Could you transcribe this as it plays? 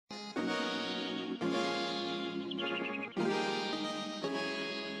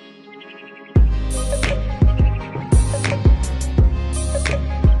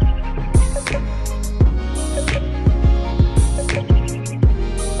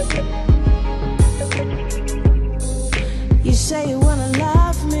say you wanna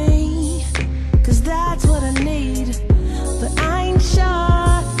love me, 'cause that's what I need. But I ain't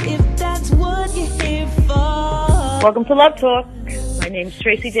sure if that's what you're here for. Welcome to Love Talk. My name is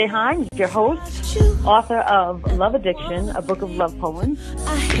Tracy J. Hines, your host, author of Love Addiction, a book of love poems.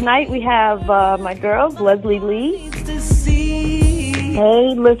 Tonight we have my girls, Leslie Lee.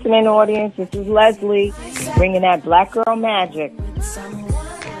 Hey, listening audience, this is Leslie, bringing that black girl magic.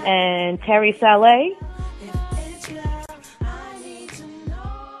 And Terry Saleh.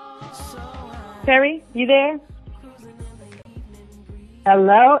 Terry, you there?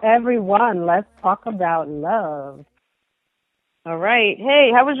 Hello, everyone. Let's talk about love. All right. Hey,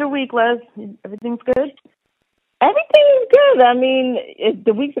 how was your week, Les? Everything's good? Everything is good. I mean,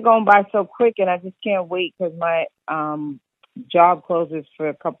 the weeks are going by so quick, and I just can't wait because my job closes for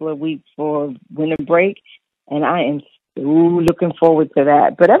a couple of weeks for winter break, and I am so looking forward to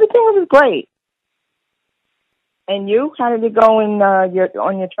that. But everything was great. And you? How did it go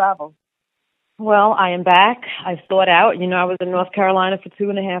on your travels? Well, I am back. I've thought out. You know, I was in North Carolina for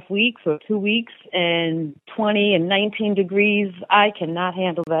 2.5 weeks or 2 weeks, and 20 and 19 degrees. I cannot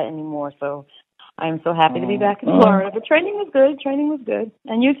handle that anymore. So I'm so happy to be back in Florida. But training was good.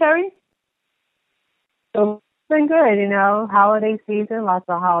 And you, Terry? So it's been good, you know, holiday season, lots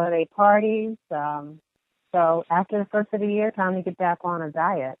of holiday parties. So after the first of the year, time to get back on a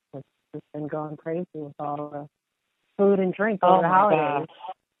diet. It's just been going crazy with all the food and drink over the holidays.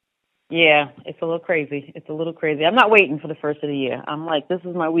 Gosh. Yeah, it's a little crazy. I'm not waiting for the first of the year. I'm like, this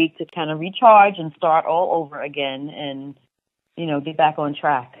is my week to kind of recharge and start all over again and, you know, get back on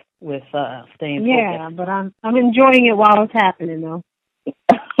track with staying focused. Yeah, but I'm enjoying it while it's happening, though.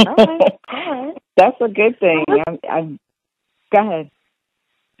 All right. That's a good thing. Go ahead.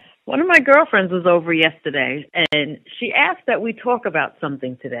 One of my girlfriends was over yesterday, and she asked that we talk about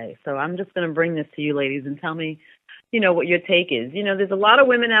something today. So I'm just going to bring this to you ladies and tell me, you know, what your take is. You know, there's a lot of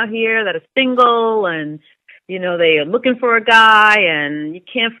women out here that are single and, you know, they are looking for a guy and you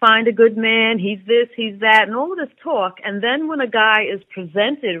can't find a good man. He's this, he's that, and all of this talk. And then when a guy is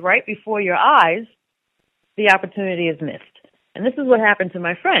presented right before your eyes, the opportunity is missed. And this is what happened to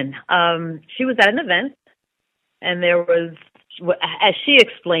my friend. She was at an event and there was, as she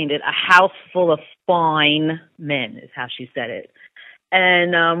explained it, a house full of fine men is how she said it.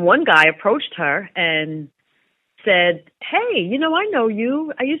 And one guy approached her and said, hey, you know, I know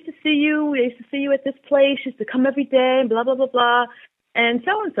you. I used to see you at this place. Used to come every day and blah, blah, blah, blah, and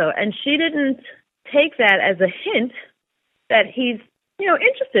so. And she didn't take that as a hint that he's, you know,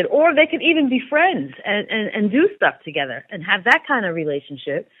 interested, or they could even be friends and do stuff together and have that kind of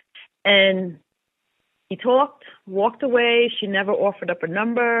relationship. And he talked, walked away. She never offered up a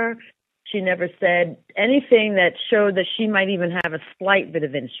number. She never said anything that showed that she might even have a slight bit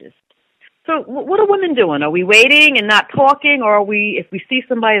of interest. So what are women doing? Are we waiting and not talking, or are we, if we see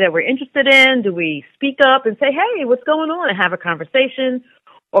somebody that we're interested in, do we speak up and say, hey, what's going on, and have a conversation,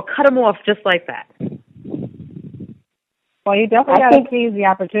 or cut them off just like that? Well, you definitely got to seize the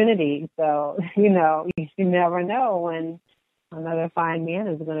opportunity. So, you know, you never know when another fine man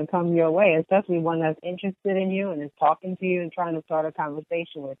is going to come your way, especially one that's interested in you and is talking to you and trying to start a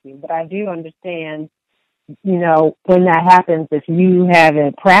conversation with you. But I do understand, you know, when that happens, if you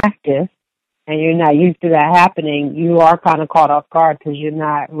haven't practiced, and you're not used to that happening, you are kind of caught off guard because you're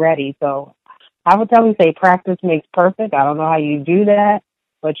not ready. So I would definitely say practice makes perfect. I don't know how you do that,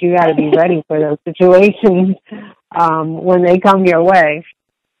 but you got to be ready for those situations when they come your way.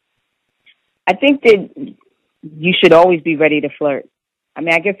 I think that you should always be ready to flirt. I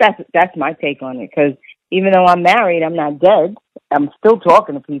mean, I guess that's my take on it, because even though I'm married, I'm not dead. I'm still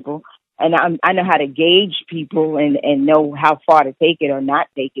talking to people, and I know how to gauge people and know how far to take it or not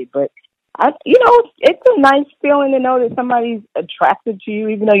take it, but you know, it's a nice feeling to know that somebody's attracted to you,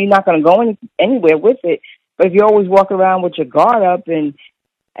 even though you're not going to go anywhere with it. But if you always walk around with your guard up and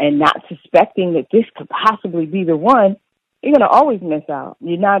not suspecting that this could possibly be the one, you're going to always miss out.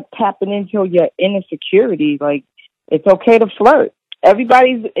 You're not tapping into your inner security. Like, it's okay to flirt.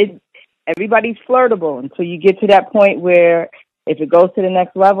 Everybody's flirtable until you get to that point where if it goes to the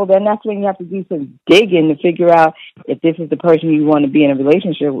next level, then that's when you have to do some digging to figure out if this is the person you want to be in a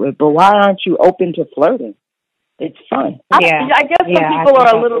relationship with. But why aren't you open to flirting? It's fun. Yeah. I guess some people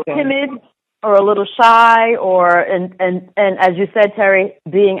are a little timid or a little shy, or and as you said, Terry,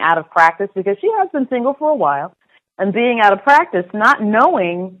 being out of practice, because she has been single for a while, and being out of practice, not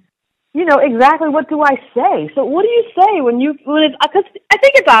knowing, you know, exactly what do I say. So what do you say when it's, because I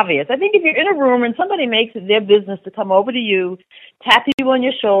think it's obvious. I think if you're in a room and somebody makes it their business to come over to you, tap you on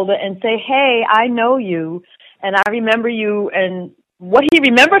your shoulder and say, hey, I know you and I remember you, and what he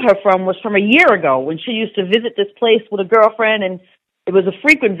remembered her from was from a year ago when she used to visit this place with a girlfriend, and it was a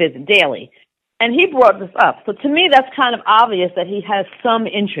frequent visit daily. And he brought this up. So to me, that's kind of obvious that he has some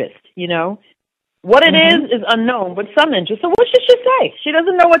interest, you know. What it is unknown, but some interest. So what should she say? She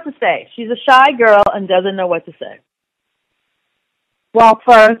doesn't know what to say. She's a shy girl and doesn't know what to say. Well,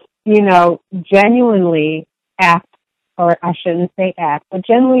 first, you know, genuinely act, or I shouldn't say act, but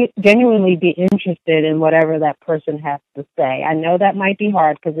genuinely be interested in whatever that person has to say. I know that might be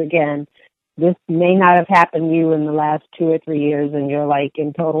hard because, again, this may not have happened to you in the last 2 or 3 years and you're like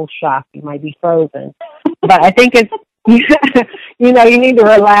in total shock. You might be frozen. But I think it's, you know, you need to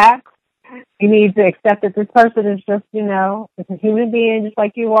relax. You need to accept that this person is just, you know, it's a human being just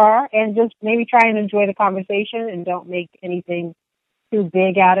like you are, and just maybe try and enjoy the conversation and don't make anything too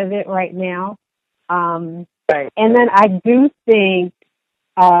big out of it right now. Right. And then I do think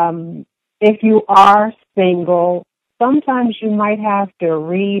if you are single, sometimes you might have to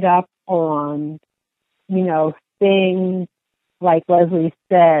read up on, you know, things like Leslie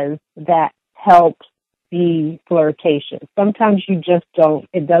says that helps be flirtatious. Sometimes you just don't,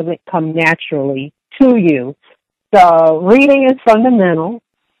 it doesn't come naturally to you. So reading is fundamental.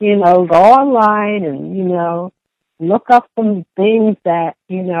 You know, go online and, you know, look up some things that,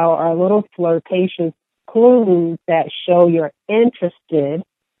 you know, are little flirtatious clues that show you're interested,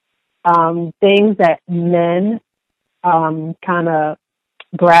 things that men kind of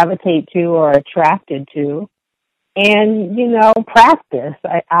gravitate to or are attracted to. And, you know, practice.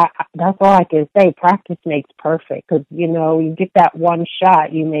 I that's all I can say. Practice makes perfect because, you know, you get that one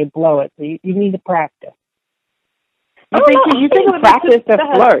shot, you may blow it. So you need to practice. You think practice to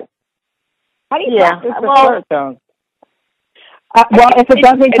flirt? How do you practice to flirt, though? Well, if it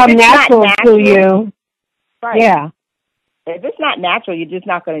doesn't come natural to you, right. Yeah. If it's not natural, you're just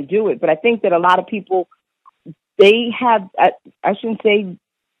not going to do it. But I think that a lot of people, they have, I shouldn't say,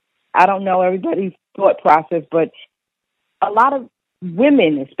 I don't know everybody's thought process, but a lot of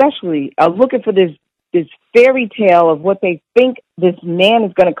women especially are looking for this fairy tale of what they think this man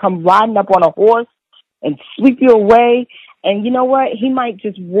is going to come riding up on a horse and sweep you away. And you know what? He might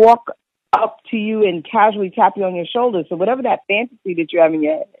just walk up to you and casually tap you on your shoulder. So whatever that fantasy that you have in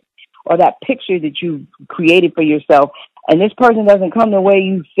your head or that picture that you created for yourself, and this person doesn't come the way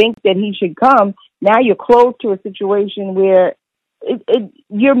you think that he should come, now you're close to a situation where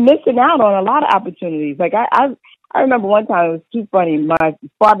you're missing out on a lot of opportunities. Like I remember one time, it was too funny. My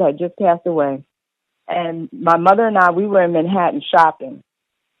father had just passed away, and my mother and I, we were in Manhattan shopping,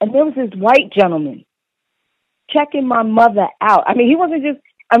 and there was this white gentleman checking my mother out. I mean, he wasn't just,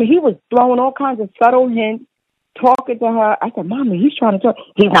 he was throwing all kinds of subtle hints, talking to her. I said, Mommy, he's trying to talk.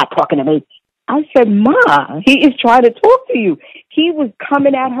 He's not talking to me. I said, Ma, he is trying to talk to you. He was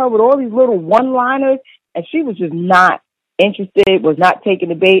coming at her with all these little one-liners, and she was just not interested, was not taking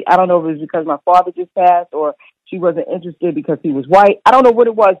the bait. I don't know if it was because my father just passed or she wasn't interested because he was white. I don't know what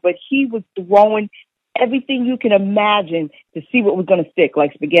it was, but he was throwing everything you can imagine to see what was going to stick,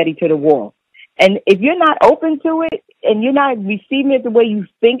 like spaghetti to the wall. And if you're not open to it and you're not receiving it the way you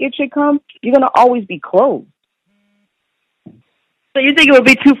think it should come, you're going to always be closed. So you think it would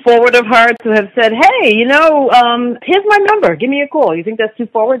be too forward of her to have said, hey, you know, here's my number. Give me a call. You think that's too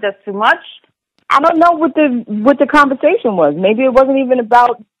forward? That's too much? I don't know what the conversation was. Maybe it wasn't even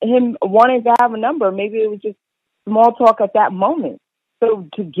about him wanting to have a number. Maybe it was just small talk at that moment. So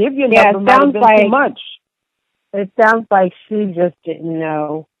to give your number might have been too much. It sounds like she just didn't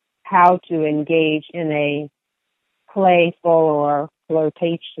know how to engage in a playful or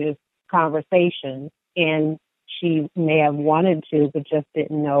flirtatious conversation, and she may have wanted to, but just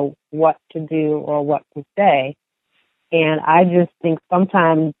didn't know what to do or what to say. And I just think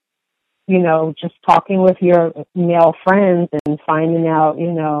sometimes, you know, just talking with your male friends and finding out,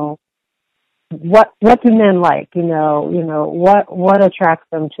 you know, what do men like, you know, what attracts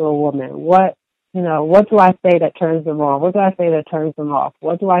them to a woman? What do I say that turns them on? What do I say that turns them off?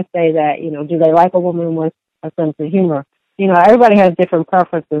 What do I say that, you know, do they like a woman with a sense of humor? You know, everybody has different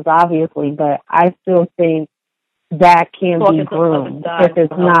preferences, obviously, but I still think that can be groomed. If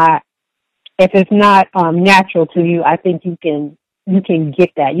it's not natural to you, I think you can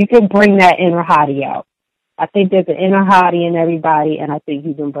get that. You can bring that inner hottie out. I think there's an inner hottie in everybody, and I think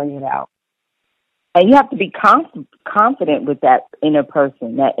you can bring it out. And you have to be confident with that inner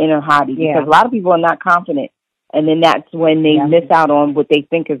person, that inner hottie, because a lot of people are not confident. And then that's when they miss out on what they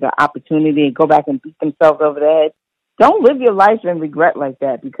think is an opportunity and go back and beat themselves over the head. Don't live your life in regret like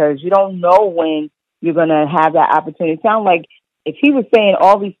that, because you don't know when you're going to have that opportunity. It sounds like if he was saying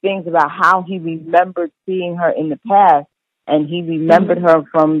all these things about how he remembered seeing her in the past and he remembered her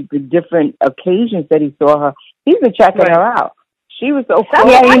from the different occasions that he saw her, he's been checking her out. She was so close.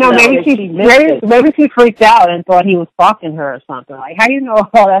 Yeah, maybe maybe she freaked out and thought he was stalking her or something. Like, how do you know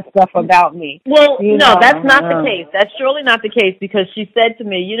all that stuff about me? Well, no, that's not the case. That's surely not the case, because she said to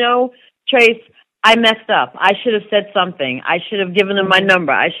me, Trace, I messed up. I should have said something. I should have given him my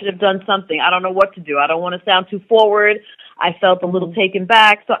number. I should have done something. I don't know what to do. I don't want to sound too forward. I felt a little taken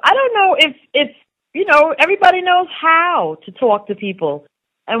back. So I don't know if everybody knows how to talk to people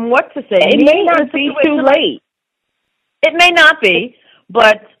and what to say. It may not be too late. It may not be,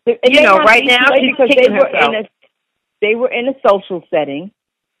 but right now she's kicking herself. They were in a social setting,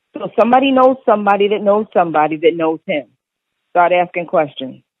 so somebody knows somebody that knows somebody that knows him. Start asking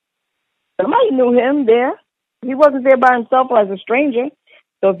questions. Somebody knew him there. He wasn't there by himself or as a stranger.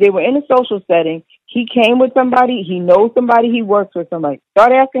 So if they were in a social setting, he came with somebody, he knows somebody, he works with somebody.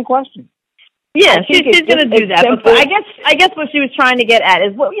 Start asking questions. Yeah, she's going to do that. But I guess what she was trying to get at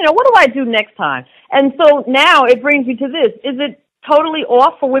is, what do I do next time? And so now it brings me to this. Is it totally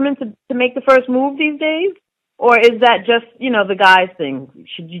off for women to make the first move these days? Or is that just, the guys thing?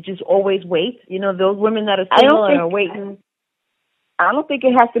 Should you just always wait? Those women that are single and are waiting. I don't think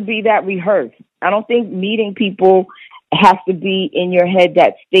it has to be that rehearsed. I don't think meeting people has to be in your head,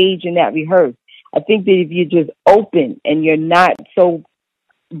 that stage and that rehearsed. I think that if you're just open and you're not so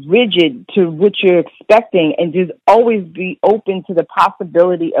rigid to what you're expecting and just always be open to the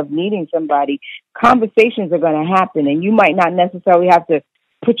possibility of meeting somebody, conversations are going to happen, and you might not necessarily have to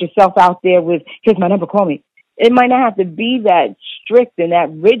put yourself out there with, here's my number, call me. It might not have to be that strict and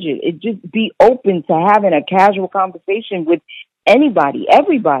that rigid. It just be open to having a casual conversation with anybody,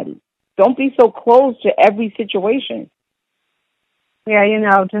 everybody. Don't be so close to every situation. Yeah,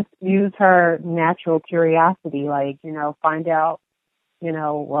 just use her natural curiosity, find out,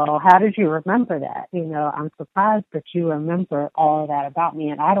 well, how did you remember that? I'm surprised that you remember all of that about me,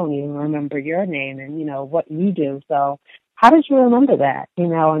 and I don't even remember your name and, what you do. So how did you remember that?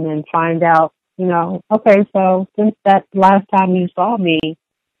 And then find out, okay, so since that last time you saw me,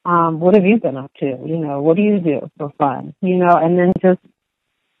 what have you been up to? What do you do for fun? And then just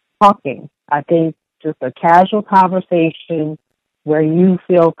talking. I think just a casual conversation where you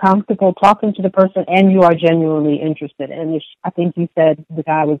feel comfortable talking to the person and you are genuinely interested. And I think you said the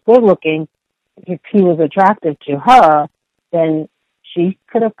guy was good looking. If he was attractive to her, then she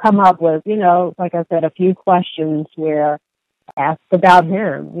could have come up with, like I said, a few questions where ask about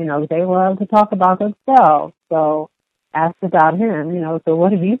him. They love to talk about themselves. So ask about him, so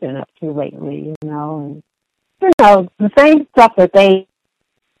what have you been up to lately, and, the same stuff that they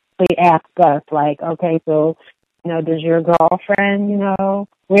ask us, like, okay, so, does your girlfriend,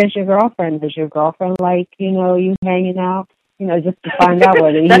 where's your girlfriend? Does your girlfriend like, you hanging out? Just to find out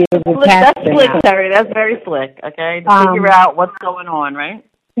whether he is a cat. That's slick, Terry. That's very slick, okay? To figure out what's going on, right?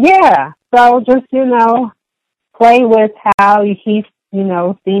 Yeah. So just, play with how he,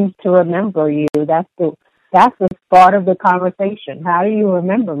 seems to remember you. That's the start of the conversation. How do you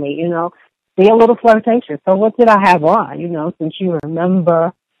remember me? Be a little flirtatious. So what did I have on? Since you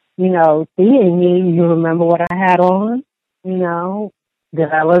remember, seeing me, you remember what I had on? Did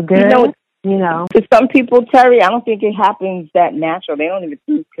I look good? To some people, Terry, I don't think it happens that natural. They don't even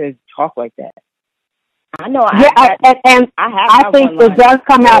think to talk like that. I know. I think it does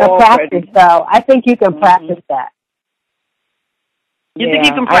come out of practice, though. I think you can practice that. You think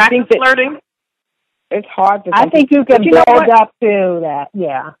you can practice flirting? It's hard to. I think you can build up to that.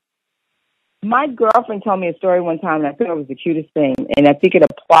 Yeah. My girlfriend told me a story one time, and I thought it was the cutest thing, and I think it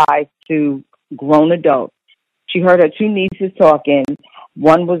applies to grown adults. She heard her two nieces talking.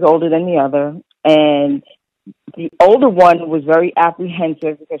 One was older than the other, and the older one was very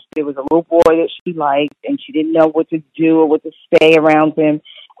apprehensive because there was a little boy that she liked, and she didn't know what to do or what to say around him.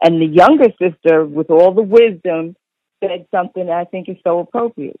 And the younger sister, with all the wisdom, said something that I think is so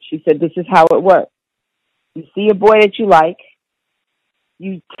appropriate. She said, this is how it works. You see a boy that you like,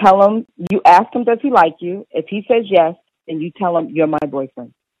 you tell him, you ask him, does he like you? If he says yes, then you tell him, you're my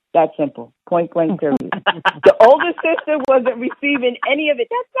boyfriend. That's simple. Point blank, period. The older sister wasn't receiving any of it.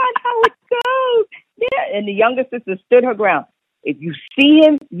 That's not how it goes. Yeah. And the younger sister stood her ground. If you see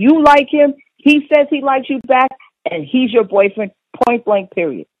him, you like him, he says he likes you back, and he's your boyfriend, point blank,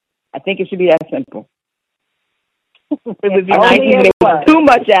 period. I think it should be that simple. It would be nice to make too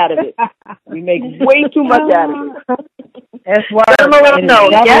much out of it. We make way too much out of it. It's work.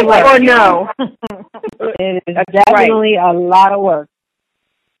 Yes or no? It is definitely a lot of work.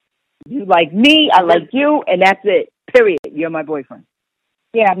 You like me, I like you, and that's it. Period. You're my boyfriend.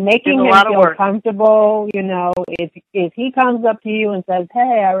 Yeah, making him feel comfortable, if he comes up to you and says,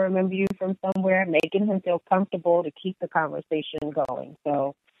 hey, I remember you from somewhere, making him feel comfortable to keep the conversation going.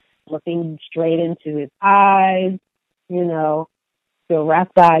 So looking straight into his eyes,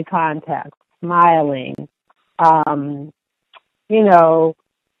 direct eye contact, smiling. You know,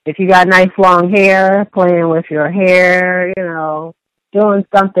 if you got nice long hair, playing with your hair, you know, doing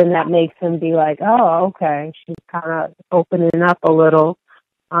something that makes him be like, oh, okay, she's kind of opening up a little.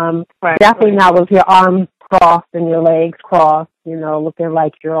 Definitely not with your arms crossed and your legs crossed, you know, looking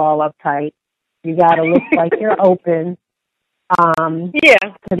like you're all uptight. You got to look like you're open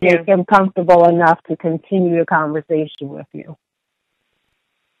to make him comfortable enough to continue the conversation with you.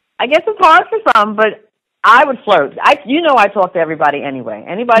 I guess it's hard for some, but I would flirt. I talk to everybody anyway.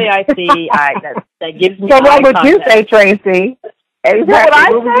 Anybody I see, that gives me. So what would contact. you say, Tracy?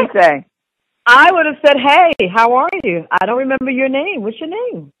 Exactly. What would you say? I would have said, "Hey, how are you? I don't remember your name. What's your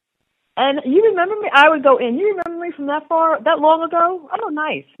name?" And you remember me? I would go in. You remember me from that long ago? Oh,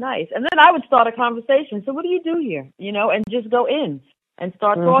 nice. And then I would start a conversation. So what do you do here? You know, and just go in and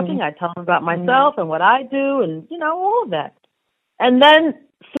start talking. I'd tell them about myself and what I do, and you know, all of that. And then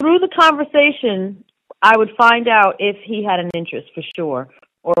through the conversation, I would find out if he had an interest for sure,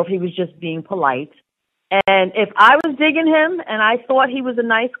 or if he was just being polite. And if I was digging him and I thought he was a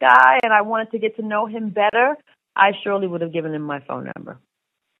nice guy and I wanted to get to know him better, I surely would have given him my phone number.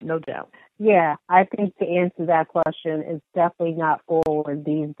 No doubt. Yeah, I think to answer that question, it's definitely not forward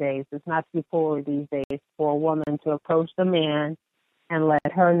these days. It's not too forward these days for a woman to approach the man and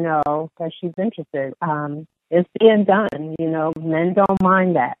let her know that she's interested. It's being done, you know. Men don't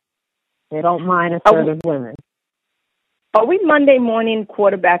mind that. They don't mind assertive women. Are we Monday morning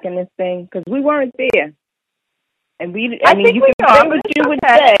quarterbacking this thing? Because we weren't there. And you can say what you would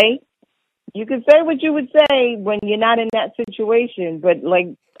say. You can say what you would say when you're not in that situation. But, like,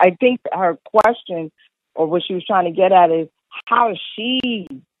 I think her question or what she was trying to get at is, how does she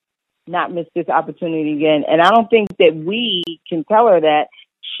not miss this opportunity again? And I don't think that we can tell her that.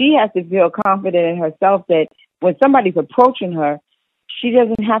 She has to feel confident in herself that when somebody's approaching her, she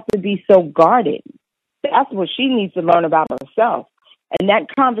doesn't have to be so guarded. That's what she needs to learn about herself. And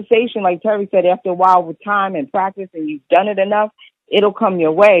that conversation, like Terry said, after a while with time and practice and you've done it enough, it'll come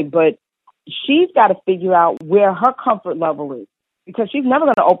your way. But she's got to figure out where her comfort level is, because she's never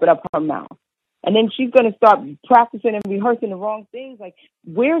going to open up her mouth. And then she's going to start practicing and rehearsing the wrong things. Like,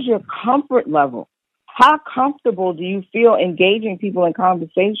 where's your comfort level? How comfortable do you feel engaging people in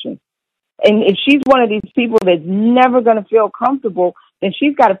conversation? And if she's one of these people that's never going to feel comfortable, then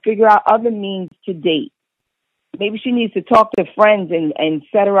she's got to figure out other means to date. Maybe she needs to talk to friends and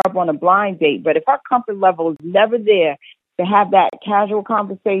set her up on a blind date. But if her comfort level is never there to have that casual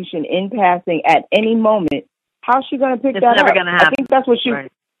conversation in passing at any moment, how's she going to pick that up? It's never going to happen. I think that's what she.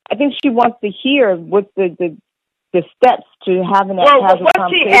 Right. I think she wants to hear what's the steps to having that casual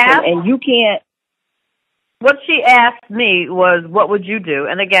conversation, and you can't. What she asked me was, what would you do?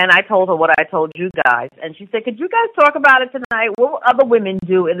 And again, I told her what I told you guys. And she said, could you guys talk about it tonight? What will other women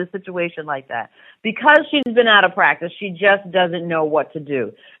do in a situation like that? Because she's been out of practice, she just doesn't know what to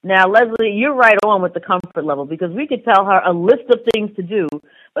do. Now, Leslie, you're right on with the comfort level, because we could tell her a list of things to do.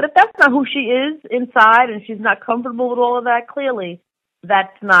 But if that's not who she is inside and she's not comfortable with all of that, clearly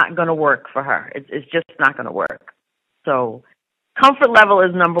that's not going to work for her. It's just not going to work. So comfort level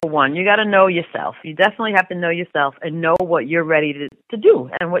is number one. You got to know yourself. You definitely have to know yourself and know what you're ready to do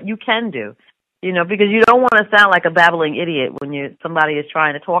and what you can do. You know, because you don't want to sound like a babbling idiot when somebody is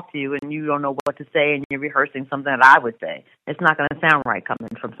trying to talk to you and you don't know what to say and you're rehearsing something that I would say. It's not going to sound right coming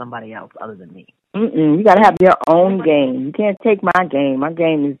from somebody else other than me. You got to have your own game. You can't take my game. My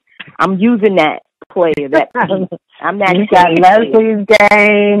game is, I'm using that player. I'm that. We got Leslie's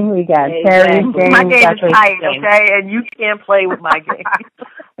game. We got Terry's game. My game is tight, okay? And you can't play with my game.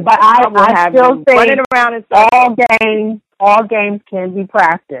 But I still say all games can be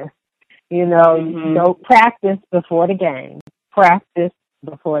practiced. You know, don't practice before the game. Practice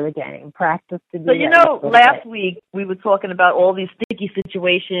before the game. Practice to do. So, you know, last week we were talking about all these sticky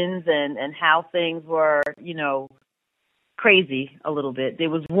situations and how things were, you know, crazy a little bit. There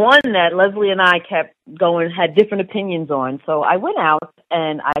was one that Leslie and I kept had different opinions on. So I went out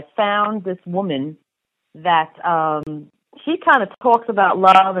and I found this woman that she kind of talks about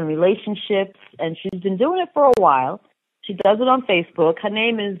love and relationships, and she's been doing it for a while. She does it on Facebook. Her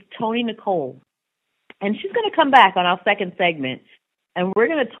name is Toni Nicole. And she's going to come back on our second segment, and we're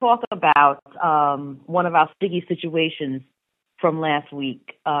going to talk about one of our sticky situations from last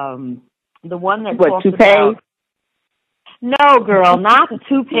week. The one that talks about... No, girl, not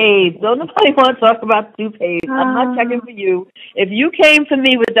toupees. Don't nobody want to talk about toupees. I'm not checking for you. If you came for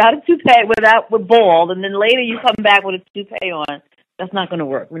me without a toupee, with bald, and then later you come back with a toupee on, that's not going to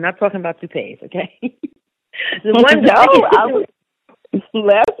work. We're not talking about toupees, okay?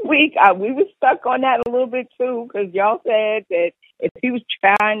 Last week we were stuck on that a little bit too, because y'all said that if he was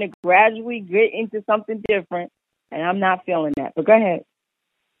trying to gradually get into something different, and I'm not feeling that. But go ahead.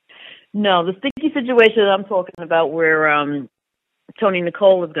 No, the sticky situation that I'm talking about where Tony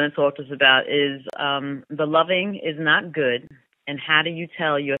Nicole is going to talk to us about is the loving is not good, and how do you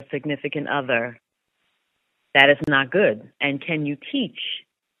tell your significant other that it's not good, and can you teach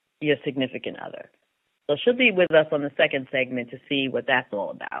your significant other? So she'll be with us on the second segment to see what that's all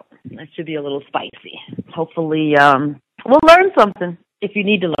about. That should be a little spicy. Hopefully we'll learn something if you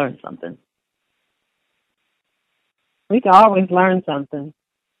need to learn something. We can always learn something.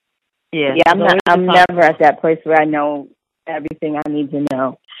 Yeah, I'm never at that place where I know everything I need to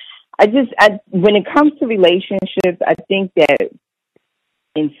know. When it comes to relationships, I think that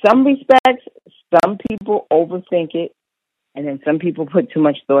in some respects, some people overthink it, and then some people put too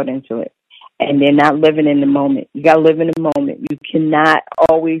much thought into it, and they're not living in the moment. You got to live in the moment. You cannot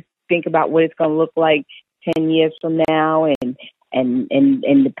always think about what it's going to look like 10 years from now, and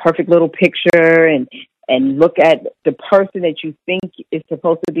the perfect little picture, and look at the person that you think is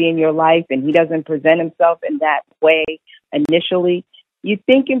supposed to be in your life, and he doesn't present himself in that way initially. You're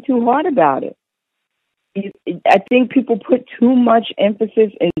thinking too hard about it. I think people put too much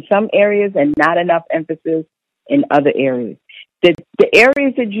emphasis in some areas and not enough emphasis in other areas. The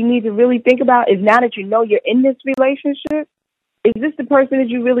areas that you need to really think about is, now that you know you're in this relationship, is this the person that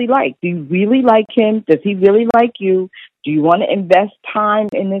you really like? Do you really like him? Does he really like you? Do you want to invest time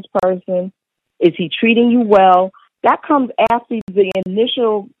in this person? Is he treating you well? That comes after the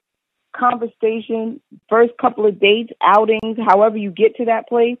initial conversation, first couple of dates, outings, however you get to that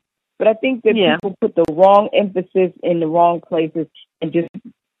place. But I think that people put the wrong emphasis in the wrong places, and just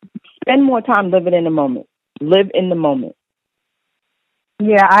spend more time living in the moment. Live in the moment.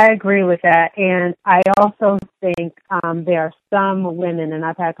 Yeah, I agree with that. And I also think there are some women, and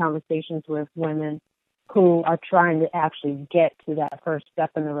I've had conversations with women who are trying to actually get to that first step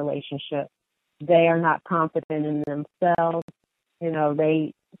in the relationship. They are not confident in themselves.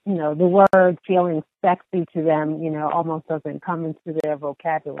 The word feeling sexy to them, almost doesn't come into their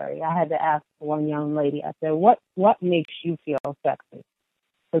vocabulary. I had to ask one young lady, I said, what makes you feel sexy?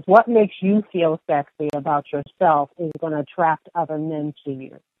 Because what makes you feel sexy about yourself is going to attract other men to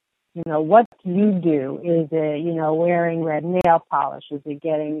you. What you do? Is it, wearing red nail polish? Is it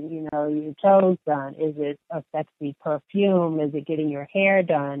getting, your toes done? Is it a sexy perfume? Is it getting your hair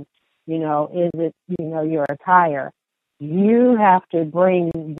done? Is it, your attire? You have to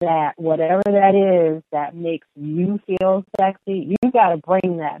bring that, whatever that is that makes you feel sexy, you got to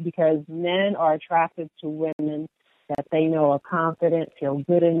bring that, because men are attracted to women that they know are confident, feel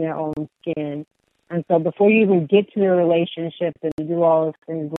good in their own skin. And so before you even get to the relationship and do all those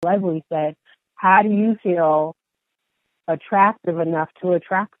things Leslie said, how do you feel attractive enough to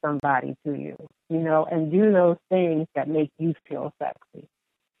attract somebody to you, and do those things that make you feel sexy?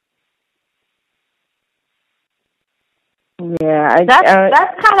 Yeah, that's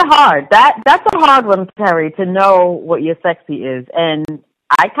kind of hard. That's a hard one, Terry, to know what your sexy is, and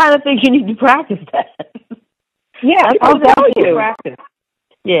I kind of think you need to practice that. Yeah, people tell you. Practice.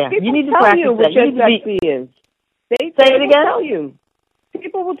 Yeah, people you need to tell practice you what your sexy is. Say it again. Tell you.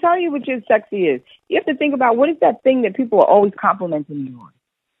 People will tell you what your sexy is. You have to think about, what is that thing that people are always complimenting you on.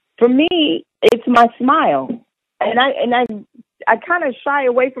 For me, it's my smile, and I kind of shy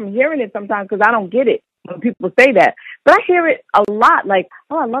away from hearing it sometimes because I don't get it when people say that. But I hear it a lot, like,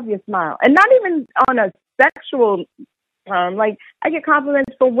 oh, I love your smile. And not even on a sexual term. Like, I get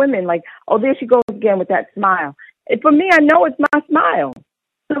compliments from women, like, oh, there she goes again with that smile. And for me, I know it's my smile.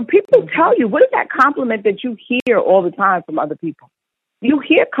 So people tell you, what is that compliment that you hear all the time from other people? You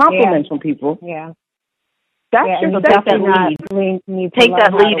hear compliments from people. Yeah. That's just take that lead. Take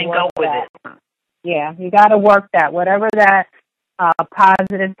that lead and go with it. Yeah, you got to work that. Whatever that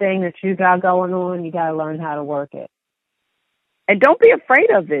positive thing that you got going on, you got to learn how to work it. And don't be afraid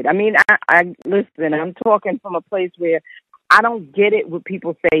of it. I mean, I listen, I'm talking from a place where I don't get it what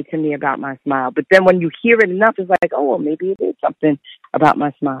people say to me about my smile. But then when you hear it enough, it's like, oh, well, maybe it is something about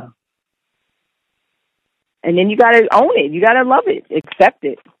my smile. And then you got to own it. You got to love it. Accept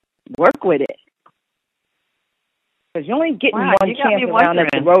it. Work with it. Because you're only getting one chance around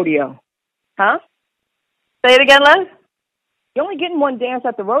at the rodeo. Huh? Say it again, Les? You're only getting one dance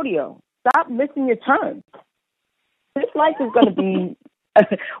at the rodeo. Stop missing your turn. This life is going to be,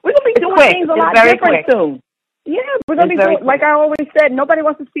 we're going to be doing things a lot different soon. Yeah, we're going to be doing, like I always said, nobody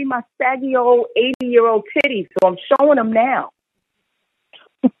wants to see my saggy old 80-year-old titties, so I'm showing them now.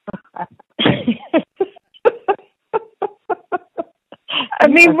 I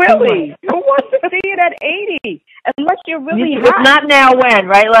mean, really, who wants to see it at 80? Unless you're really hot. It's not now when,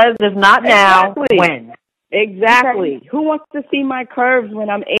 right, Les? It's not now when. Exactly. Okay. Who wants to see my curves when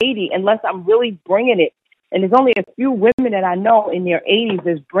I'm 80 unless I'm really bringing it? And there's only a few women that I know in their 80s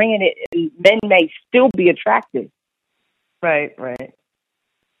that's bringing it, and men may still be attractive. Right, right.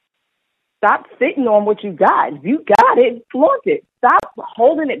 Stop sitting on what you got. If you got it, flaunt it. Stop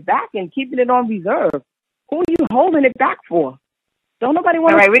holding it back and keeping it on reserve. Who are you holding it back for? Don't nobody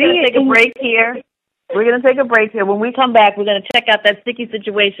want to. All right, we're going to take a break here. We're going to take a break here. When we come back, we're going to check out that sticky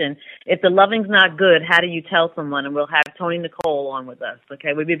situation. If the loving's not good, how do you tell someone? And we'll have Toni Nicole on with us.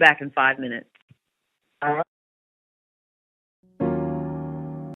 Okay, we'll be back in 5 minutes. All right.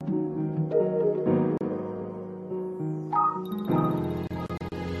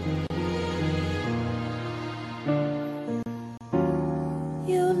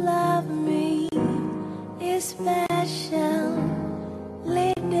 You love me, it's specially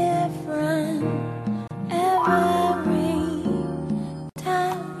different. Every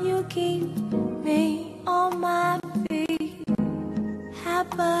time you keep me on my feet,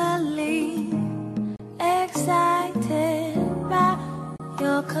 happily excited by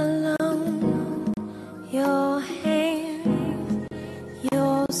your cologne, your hand,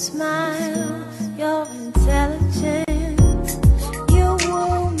 your smile, your intelligence. You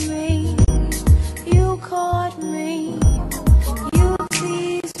woo me, you court me, you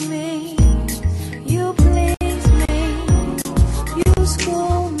tease me, you please me, you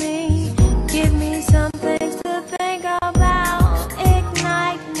school me, give me some things to think about,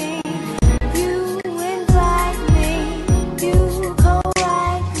 ignite me, you invite me, you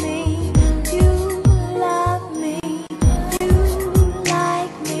co-write me, you love me, you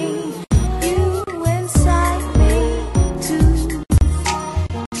like me, you incite me to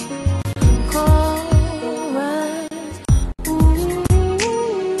chorus.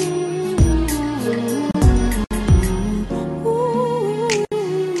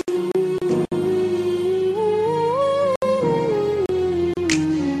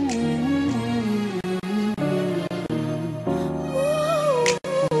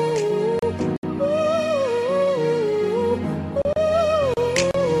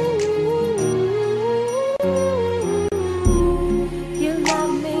 You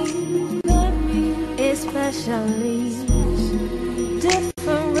love me, especially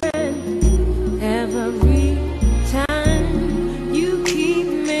different every time you keep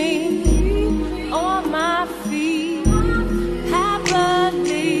me on my feet,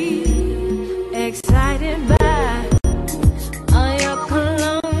 happily excited by all your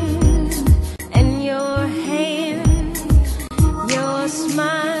cologne and your hand, your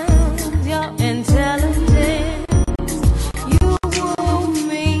smile, your intelligence. You woo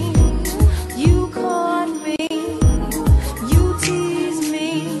me, you court me, you tease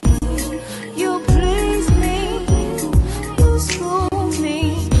me, you please me, you school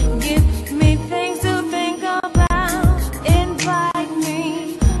me, give me things to think about, invite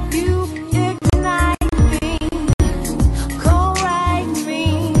me, you ignite me, co-write me,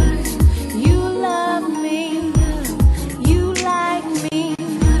 you love me, you like me,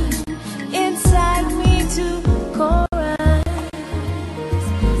 incite me to chorus.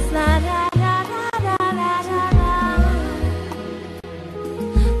 La da da da da da da da.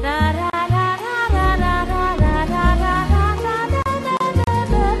 La da da da da da da da da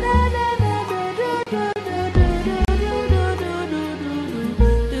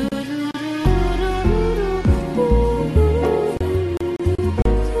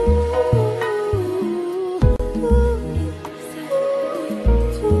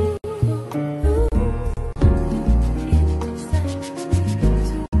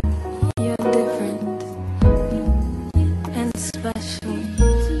You're different and special.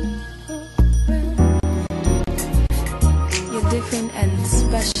 You're different and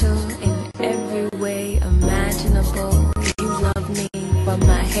special in every way imaginable. You love me from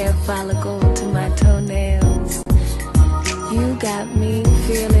my hair follicle to my toenails. You got me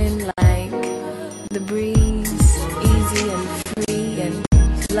feeling like the breeze, easy and free and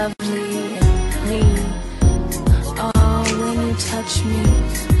lovely and me. Oh, when you touch me,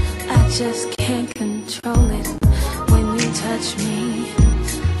 I just can't control it. When you touch me,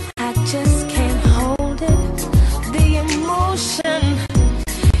 I just can't hold it. The emotion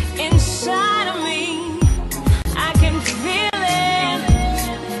inside of me, I can feel it.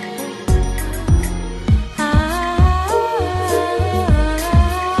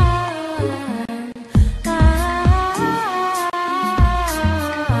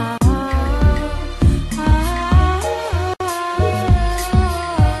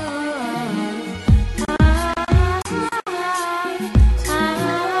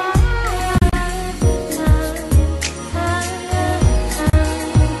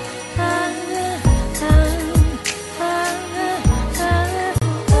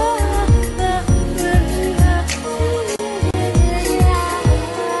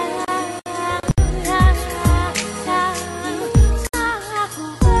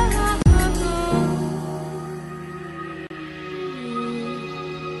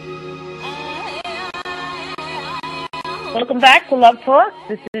 Welcome back to Love Talk.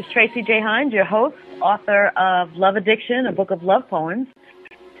 This is Tracy J. Hines, your host, author of Love Addiction, a book of love poems.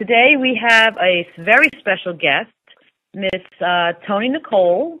 Today we have a very special guest, Miss Toni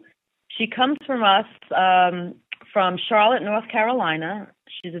Nicole. She comes from us from Charlotte, North Carolina.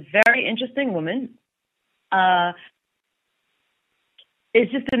 She's a very interesting woman. It's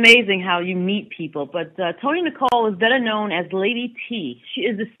just amazing how you meet people. But Toni Nicole is better known as Lady T. She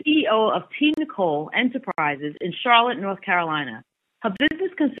is the CEO of T. Nicole Enterprises in Charlotte, North Carolina. Her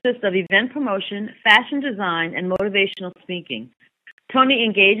business consists of event promotion, fashion design, and motivational speaking. Toni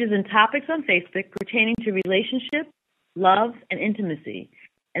engages in topics on Facebook pertaining to relationship, love, and intimacy,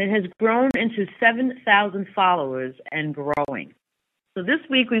 and it has grown into 7,000 followers and growing. So this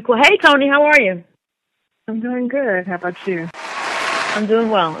week we call, hey Toni, how are you? I'm doing good. How about you? I'm doing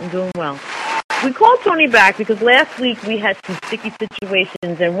well. We called Toni back because last week we had some sticky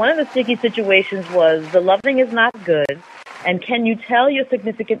situations, and one of the sticky situations was the loving is not good, and can you tell your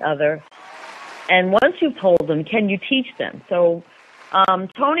significant other? And once you've told them, can you teach them? So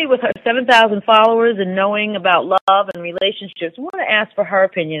Toni, with her 7,000 followers and knowing about love and relationships, I want to ask for her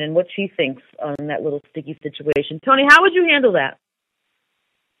opinion and what she thinks on that little sticky situation. Toni, how would you handle that?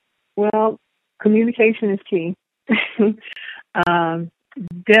 Well, communication is key.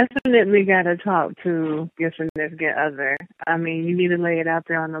 Definitely got to talk to your significant other. I mean, you need to lay it out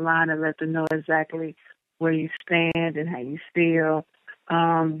there on the line and let them know exactly where you stand and how you feel.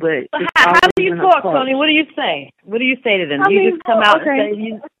 But how do you talk, Toni? What do you say? What do you say to them? You just come out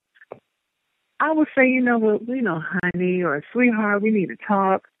and say, I would say, honey or sweetheart, we need to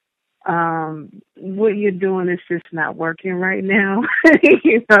talk. What you're doing is just not working right now,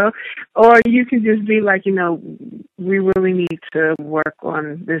 or you can just be like, we really need to work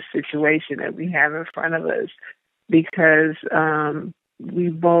on this situation that we have in front of us because we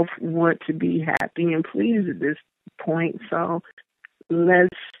both want to be happy and pleased at this point. So let's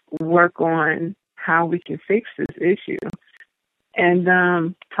work on how we can fix this issue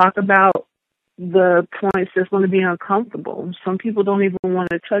and talk about the points that's going to be uncomfortable. Some people don't even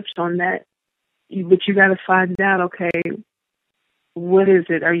want to touch on that, but you got to find out, okay, what is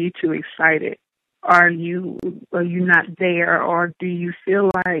it? Are you too excited? Are you not there? Or do you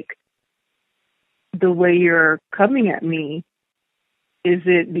feel like the way you're coming at me, is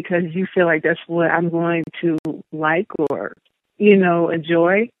it because you feel like that's what I'm going to like or,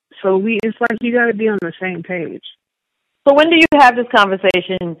 enjoy? So it's like you got to be on the same page. So when do you have this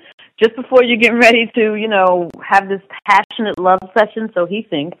conversation? Just before you're getting ready to, have this passionate love session, so he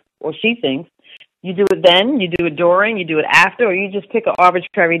thinks or she thinks. You do it then, you do it during, you do it after, or you just pick an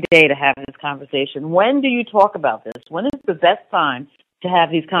arbitrary day to have this conversation. When do you talk about this? When is the best time to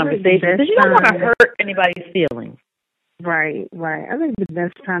have these conversations? Because you don't want to hurt anybody's feelings. Right. I think the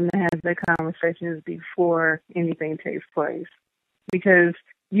best time to have that conversation is before anything takes place. Because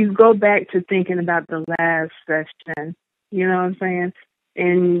you go back to thinking about the last session, you know what I'm saying?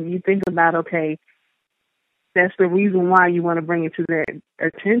 And you think about, okay, that's the reason why you want to bring it to their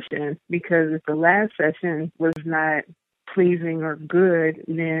attention, because if the last session was not pleasing or good,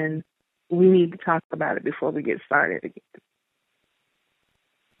 then we need to talk about it before we get started again.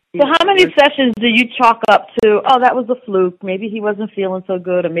 So how many sessions do you chalk up to, oh, that was a fluke, maybe he wasn't feeling so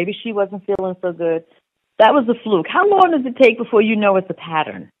good, or maybe she wasn't feeling so good? That was a fluke. How long does it take before you know it's a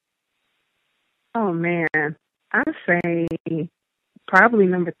pattern? Oh, man. I'd say probably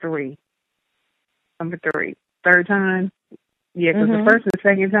number three. Third time. Yeah, because the first and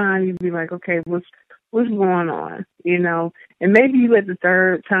second time, you'd be like, okay, what's going on? And maybe you let the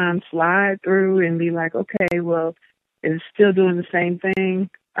third time slide through and be like, okay, well, it's still doing the same thing.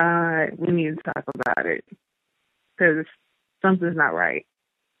 We need to talk about it because something's not right.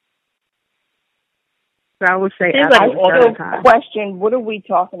 So I would say, question, what are we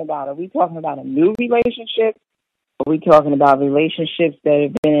talking about? Are we talking about a new relationship? Are we talking about relationships that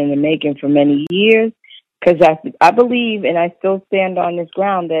have been in the making for many years? Because I believe, and I still stand on this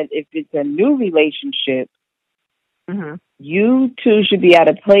ground, that if it's a new relationship, you two should be at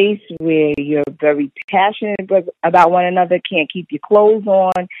a place where you're very passionate about one another, can't keep your clothes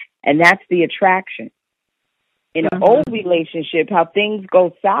on, and that's the attraction. In an old relationship, how things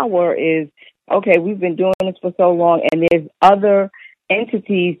go sour is, okay, we've been doing this for so long, and there's other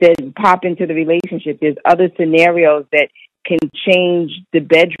entities that pop into the relationship. There's other scenarios that can change the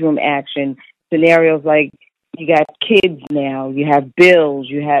bedroom action. Scenarios like you got kids now, you have bills,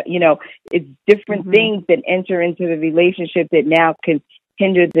 you have, it's different things that enter into the relationship that now can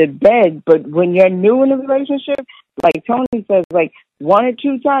hinder the bed. But when you're new in the relationship, like Toni says, like 1 or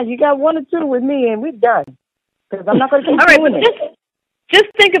 2 times, you got 1 or 2 with me and we're done. Because I'm not going to keep doing it. Just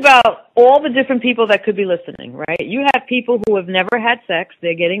think about about all the different people that could be listening, right? You have people who have never had sex.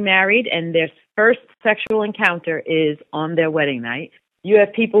 They're getting married, and their first sexual encounter is on their wedding night. You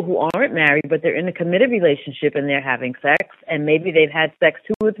have people who aren't married, but they're in a committed relationship and they're having sex, and maybe they've had sex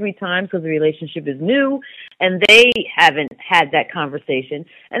 2 or 3 times because the relationship is new, and they haven't had that conversation.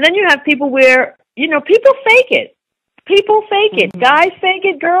 And then you have people where, people fake it. People fake it. Guys fake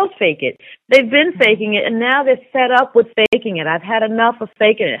it. Girls fake it. They've been faking it, and now they're set up with faking it. I've had enough of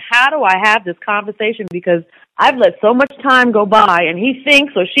faking it. How do I have this conversation? Because I've let so much time go by, and he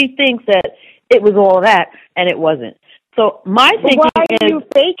thinks or she thinks that it was all of that, and it wasn't. So my thinking why are you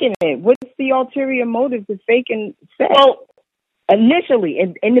faking it? What's the ulterior motive to faking sex? Well, initially,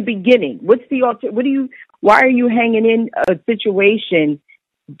 in the beginning, what's the why are you hanging in a situation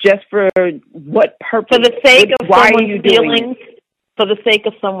just for what purpose? For the sake of someone's feelings. For the sake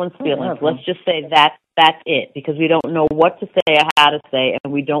of someone's feelings. Let's just say that's it, because we don't know what to say or how to say,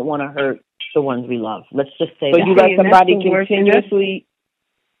 and we don't want to hurt the ones we love. Let's just say that. So you let somebody continuously...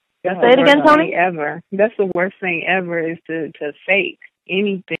 That's say it again, Tony? That's the worst thing ever, is to fake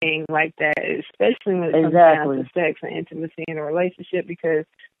anything like that, especially when it comes down to sex and intimacy in a relationship, because,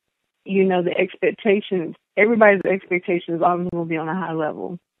 the expectations, everybody's expectations is always going to be on a high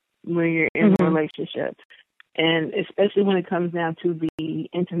level when you're in a relationship. And especially when it comes down to the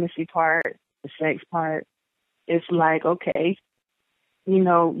intimacy part, the sex part, it's like, okay,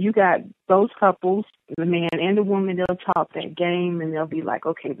 you got those couples, the man and the woman, they'll talk that game, and they'll be like,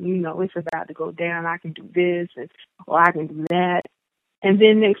 okay, it's about to go down. I can do this, or I can do that. And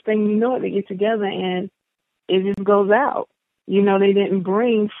then next thing you know, they get together and it just goes out. They didn't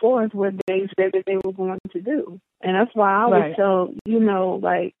bring forth what they said that they were going to do. And that's why I always tell,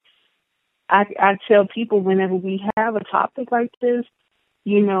 I tell people whenever we have a topic like this,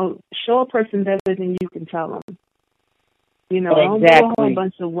 show a person better than you can tell them. Don't do a whole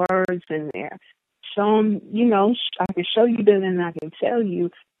bunch of words in there. Show them, I can show you better than I can tell you,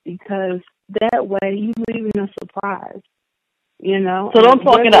 because that way you leaving a surprise. So don't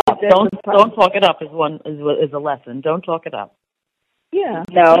talk it up. Don't talk it up is a lesson. Don't talk it up. Yeah.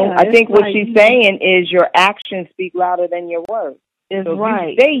 No, I think what she's saying is your actions speak louder than your words. So if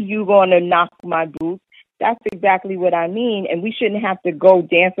you say you're going to knock my boots, that's exactly what I mean. And we shouldn't have to go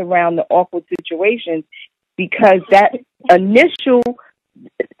dance around the awkward situations, because that initial,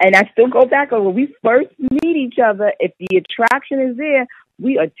 and I still go back over, when we first meet each other, if the attraction is there,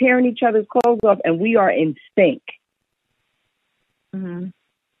 we are tearing each other's clothes off and we are in sync. And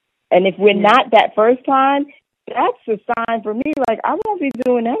if we're not that first time, that's a sign for me, like, I won't be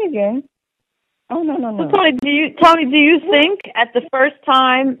doing that again. Oh, no. So, Tony, do you think at the first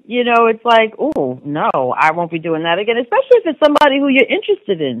time, it's like, oh, no, I won't be doing that again, especially if it's somebody who you're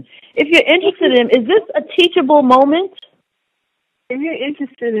interested in? If you're interested in, is this a teachable moment? If you're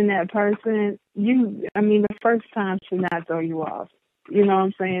interested in that person, the first time should not throw you off. You know what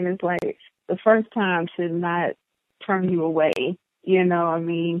I'm saying? It's like the first time should not turn you away.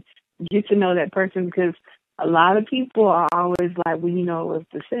 Get to know that person, because a lot of people are always like, well, if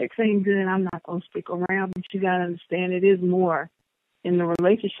the sex ain't good, I'm not going to stick around. But you got to understand, it is more in the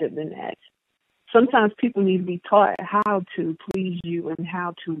relationship than that. Sometimes people need to be taught how to please you and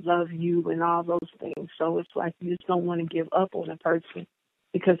how to love you and all those things. So it's like you just don't want to give up on a person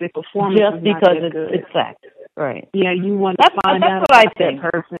because their performance is not that good. It's sex. Right. Yeah, you want to find out about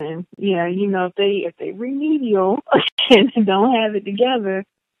that person. Yeah, if they remedial and don't have it together,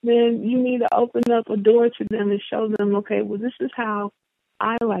 then you need to open up a door to them and show them, okay, well, this is how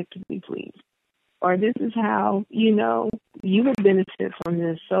I like to be pleased. Or this is how, you would benefit from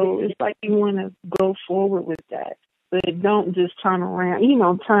this. So it's like you want to go forward with that. But don't just turn around,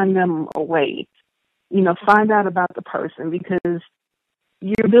 turn them away. Find out about the person, because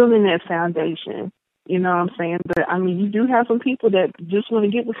you're building that foundation. You know what I'm saying? But, you do have some people that just want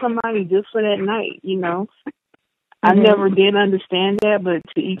to get with somebody just for that night, I never did understand that, but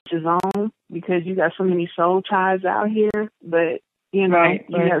to each his own, because you got so many soul ties out here. But, you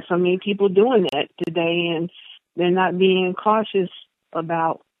got so many people doing that today, and they're not being cautious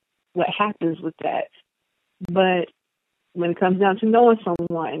about what happens with that. But when it comes down to knowing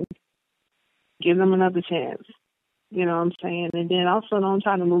someone, give them another chance. You know what I'm saying? And then also don't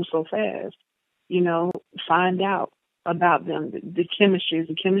try to move so fast. Find out about them. The chemistry. Is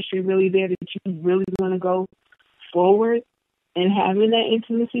the chemistry really there that you really want to go forward and having that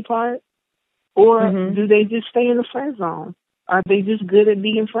intimacy part? Or do they just stay in the friend zone? Are they just good at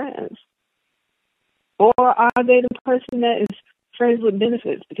being friends? Or are they the person that is friends with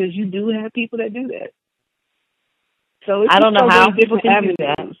benefits? Because you do have people that do that. So it's I don't know how people can do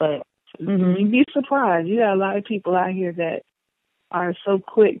that, but you'd be surprised. You got a lot of people out here that are so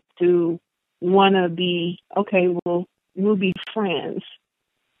quick to want to be, okay, well, we'll be friends.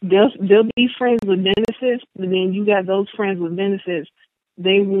 They'll be friends with benefits, but then you got those friends with benefits.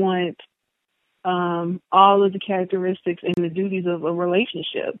 They want all of the characteristics and the duties of a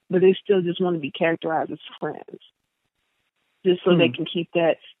relationship, but they still just want to be characterized as friends, just so they can keep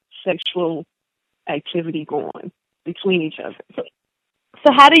that sexual activity going between each other.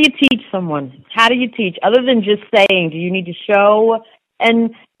 So how do you teach someone? How do you teach? Other than just saying, do you need to show?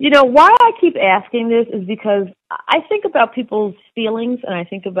 And, why I keep asking this is because I think about people's feelings and I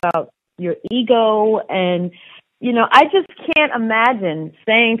think about your ego and, I just can't imagine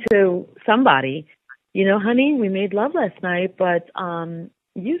saying to somebody, honey, we made love last night, but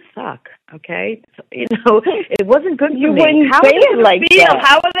you suck, okay? So, it wasn't good for you me. Wouldn't How say are they it like feel? that.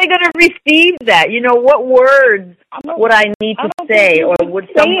 How are they going to receive that? What words would I need to say, or would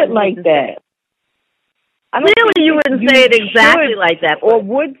say someone it like that? Really, you wouldn't say it exactly like that, or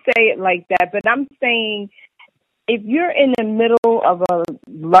would say it like that. But I'm saying, if you're in the middle of a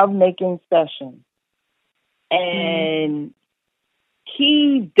lovemaking session and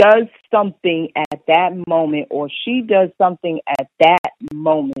he does something at that moment, or she does something at that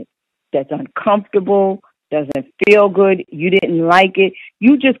moment that's uncomfortable, doesn't feel good, you didn't like it,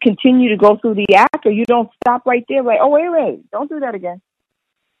 you just continue to go through the act, or you don't stop right there, like, oh, wait, don't do that again.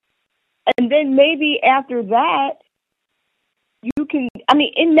 And then maybe after that, you can,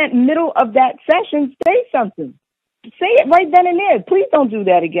 in that middle of that session, say something. Say it right then and there. Please don't do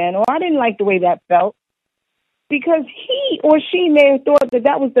that again, or I didn't like the way that felt. Because he or she may have thought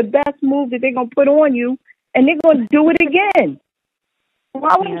that was the best move that they're going to put on you, and they're going to do it again.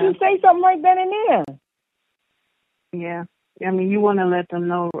 Why wouldn't you say something right then and there? Yeah. You want to let them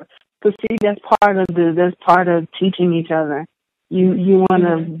know. Because, see, that's part of teaching each other. You want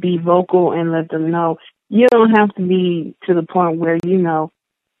to be vocal and let them know. You don't have to be to the point where,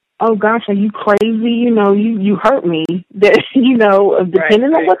 oh, gosh, are you crazy? You hurt me. That,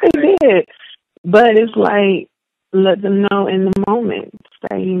 depending on what they did. But it's like, let them know in the moment.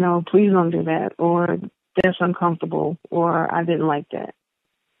 Say, please don't do that, or that's uncomfortable, or I didn't like that.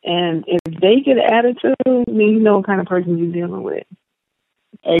 And if they get an attitude, then you know what kind of person you're dealing with.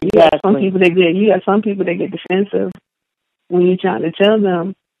 Exactly. You got some people that get defensive when you're trying to tell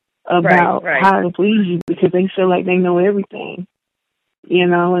them about how to please you, because they feel like they know everything.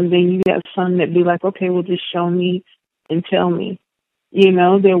 And then you got some that be like, okay, well, just show me and tell me.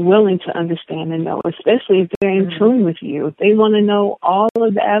 They're willing to understand and know, especially if they're in tune with you. If they want to know all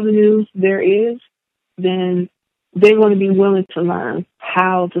of the avenues there is, then they're going to be willing to learn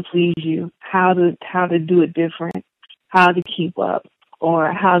how to please you, how to do it different, how to keep up, or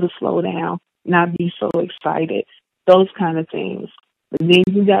how to slow down, not be so excited, those kind of things. But then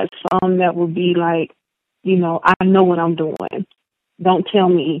you got some that will be like, I know what I'm doing. Don't tell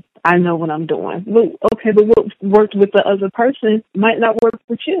me I know what I'm doing. Okay, but what worked with the other person might not work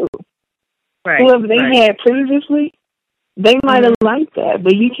with you. Right. Whoever they had previously, they might have liked that,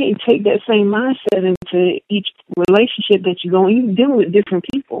 but you can't take that same mindset into each relationship that you go in. You're dealing with different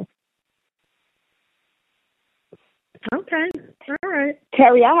people. Okay. All right.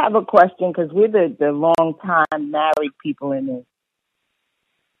 Terry, I have a question, because we're the long-time married people in this.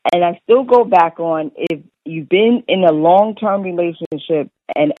 And I still go back on, if you've been in a long-term relationship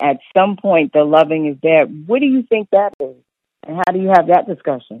and at some point the loving is there, what do you think that is? And how do you have that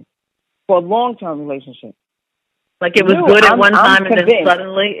discussion for a long-term relationship? Like it was good at one time and then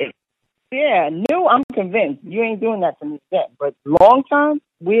suddenly... Yeah, I'm convinced. You ain't doing that to me then. But long-term,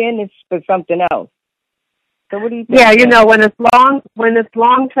 we're in this for something else. So what do you think? Yeah, when it's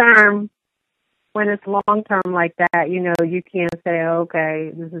long-term like that, you can't say,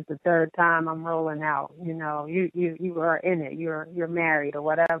 okay, this is the third time I'm rolling out. You are in it. You're married or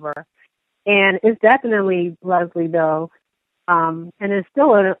whatever. And it's definitely, Leslie, though, and it's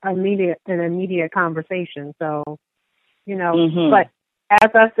still an immediate conversation. So, but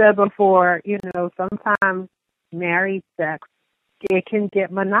as I said before, sometimes married sex, it can get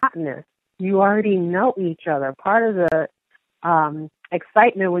monotonous. You already know each other. Part of the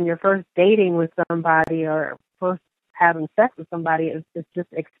excitement when you're first dating with somebody or first having sex with somebody is just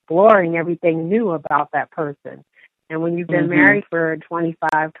exploring everything new about that person. And when you've been married for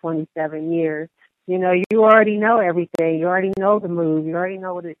 25, 27 years, you already know everything. You already know the move. You already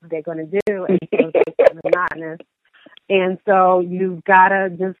know what they're going to do. And so it's monotonous. And so you've got to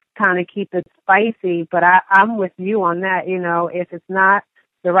just kind of keep it spicy. But I'm with you on that. If it's not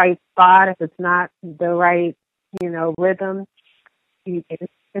the right spot, if it's not the right, rhythm,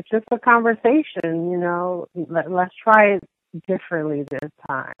 it's just a conversation, Let's try it differently this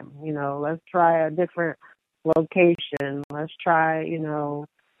time. Let's try a different location. Let's try, a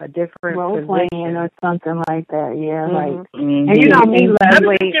different role playing or something like that. Yeah, and you know me,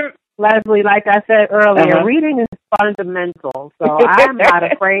 Leslie, like I said earlier, reading is fundamental. So I'm not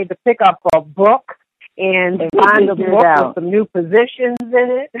afraid to pick up a book and find a book with some new positions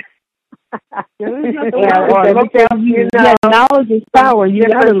in it. Knowledge is power. You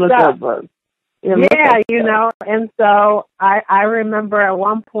got to look up books. And so I remember at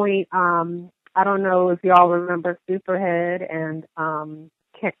one point, I don't know if y'all remember Superhead and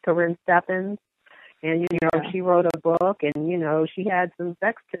Corinne Stephens, and she wrote a book, and she had some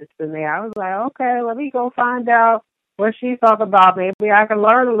sex tips in there. I was like, okay, let me go find out what she thought about. Maybe I can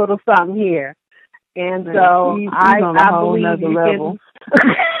learn a little something here. And so I believe you level.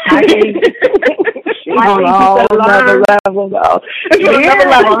 I think she's on a whole other level, though. Another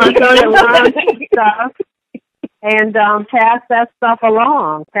level, learn stuff and pass that stuff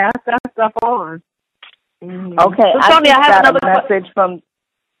along. Pass that stuff on. Mm-hmm. Okay, so Sonia, I have another message from.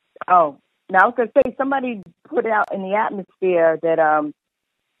 Oh, now I was gonna say somebody put out in the atmosphere that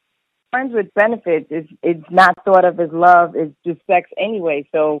friends with benefits is not thought of as love; it's just sex anyway.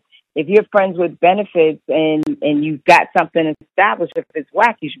 So if you're friends with benefits and you've got something established, if it's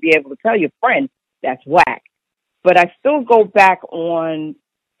whack, you should be able to tell your friend that's whack. But I still go back on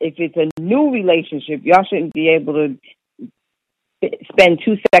if it's a new relationship, y'all shouldn't be able to spend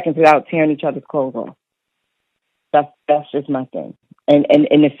 2 seconds without tearing each other's clothes off. That's just my thing. And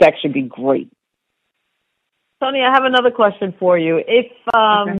the sex should be great. Sonia, I have another question for you. If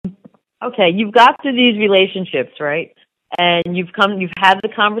you've got to these relationships, right? And you've had the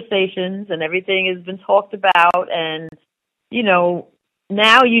conversations and everything has been talked about, and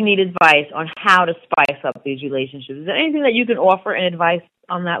now you need advice on how to spice up these relationships. Is there anything that you can offer in advice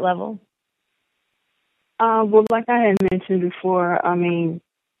on that level? Well, like I had mentioned before,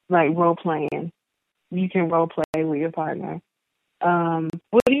 like role playing. You can role play with your partner.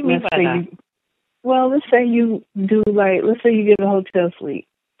 What do you mean by that? Let's say you do let's say you get a hotel suite,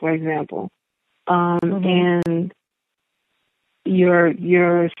 for example, and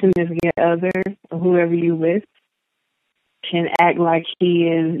your significant other, or whoever you with, can act like he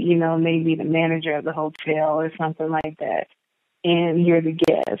is, maybe the manager of the hotel or something like that, and you're the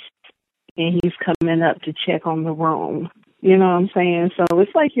guest, and he's coming up to check on the room. You know what I'm saying? So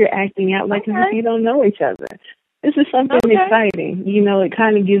it's like you're acting out like as if you don't know each other. This is something exciting. It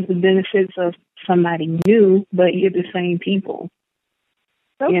kind of gives the benefits of somebody new, but you're the same people.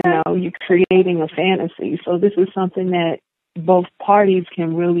 Okay. You're creating a fantasy. So this is something that both parties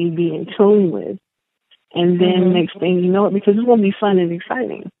can really be in tune with. And then next thing you know it, because it's going to be fun and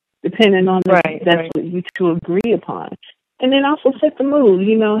exciting, depending on what you two agree upon. And then also set the mood,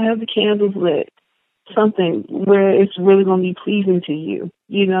 have the candles lit, something where it's really going to be pleasing to you,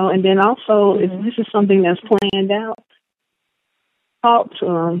 And then also, if this is something that's planned out, talk to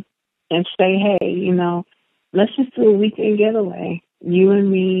them and say, hey, let's just do a weekend getaway, you and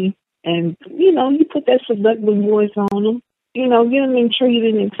me, and, you put that seductive voice on them, get them intrigued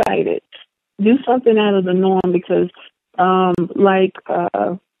and excited. Do something out of the norm because,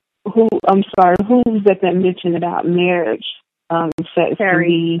 who's that mentioned about marriage? Sex can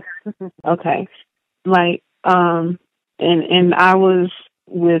be, okay. And I was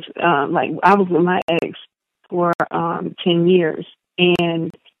with, my ex for 10 years,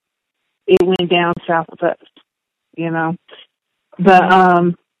 and it went down south with us, But,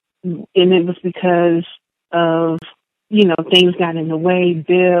 and it was because of, things got in the way,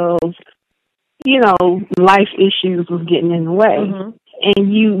 bills, life issues was getting in the way.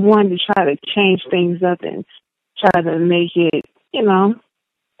 And you wanted to try to change things up and try to make it,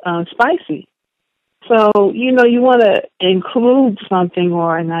 spicy. So, you want to include something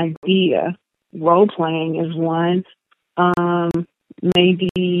or an idea. Role playing is one.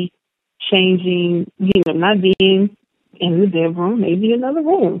 Maybe changing, not being in the bedroom, maybe another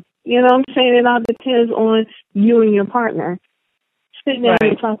room. You know what I'm saying? It all depends on you and your partner. Sit down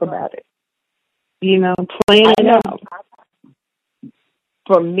and talk about it. Plan it out.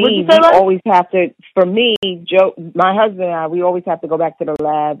 For me, we always have to, Joe, my husband and I, we always have to go back to the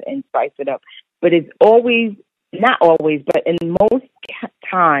lab and spice it up. But it's always, not always, but in most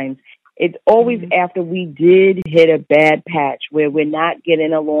times, it's always after we did hit a bad patch where we're not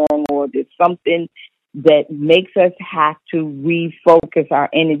getting along or there's something that makes us have to refocus our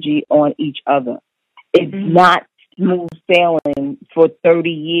energy on each other. It's not smooth sailing for 30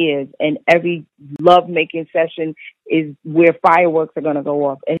 years and every love-making session is where fireworks are going to go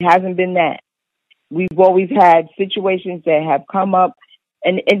off. It hasn't been that. We've always had situations that have come up,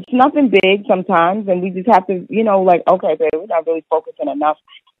 and it's nothing big sometimes, and we just have to, okay, babe, we're not really focusing enough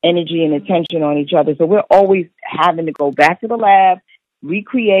energy and attention on each other. So we're always having to go back to the lab,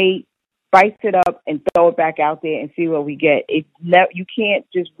 recreate, spice it up, and throw it back out there and see what we get. You can't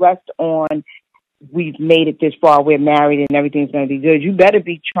just rest on, we've made it this far, we're married, and everything's going to be good. You better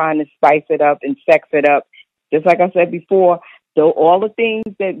be trying to spice it up and sex it up. Just like I said before, so all the things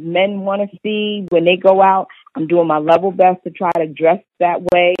that men want to see when they go out, I'm doing my level best to try to dress that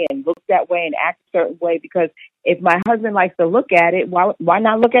way and look that way and act a certain way, because if my husband likes to look at it, why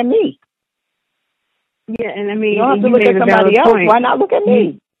not look at me? Yeah, and I mean, you don't have to look at somebody else. Why not look at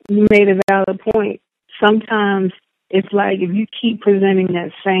me? You made a valid point. Sometimes it's like if you keep presenting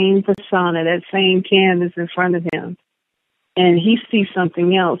that same persona, that same canvas in front of him, and he sees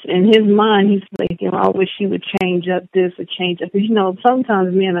something else, in his mind he's thinking, I wish he would change up this or change up. Because, you know,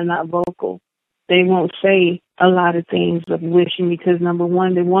 sometimes men are not vocal. They won't say a lot of things of wishing because, number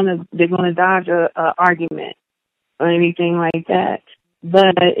one, they're going to dodge a argument or anything like that.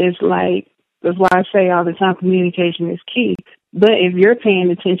 But it's like, that's why I say all the time, communication is key. But if you're paying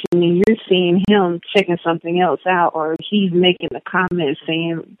attention and you're seeing him checking something else out, or he's making a comment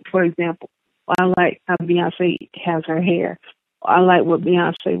saying, for example, I like how Beyonce has her hair. I like what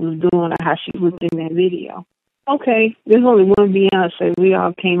Beyonce was doing or how she looked in that video. Okay, there's only one Beyonce. We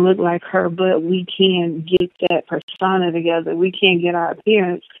all can't look like her, but we can get that persona together. We can get our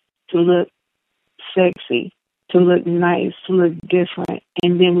appearance to look sexy, to look nice, to look different,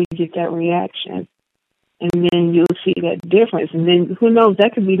 and then we get that reaction. And then you'll see that difference. And then, who knows,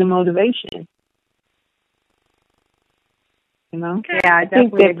 that could be the motivation. You know? Yeah, I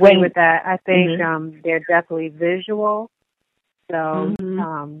definitely agree with that. I think they're definitely visual. So,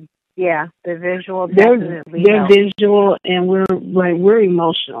 yeah, the visual definitely They're visual, and we're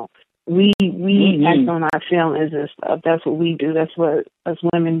emotional. We act on our feelings and stuff. That's what we do. That's what us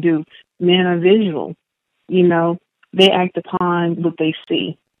women do. Men are visual. You know, they act upon what they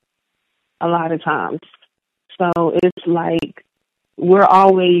see a lot of times. So it's like we're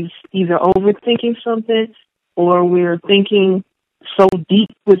always either overthinking something or we're thinking so deep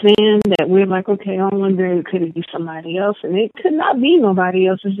within that we're like, okay, I wonder, could it be somebody else? And it could not be nobody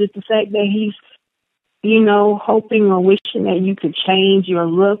else. It's just the fact that he's, you know, hoping or wishing that you could change your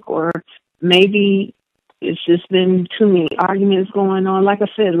look, or maybe it's just been too many arguments going on. Like I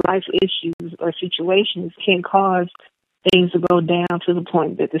said, life issues or situations can cause things to go down to the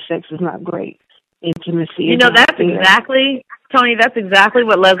point that the sex is not great. Intimacy. You know, that's exactly, Tony, that's exactly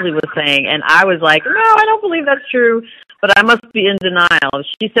what Leslie was saying. And I was like, no, I don't believe that's true, but I must be in denial.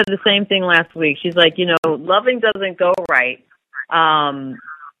 She said the same thing last week. She's like, you know, loving doesn't go right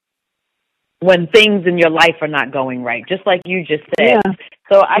when things in your life are not going right, just like you just said. Yeah.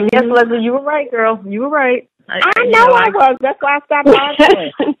 So I guess, Leslie, you were right, girl. You were right. I know I was. That's why I stopped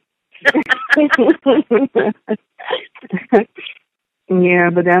arguing. Yeah,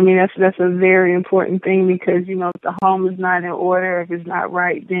 but I mean, that's a very important thing, because, you know, if the home is not in order, if it's not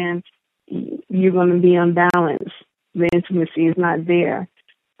right, then you're going to be unbalanced. The intimacy is not there.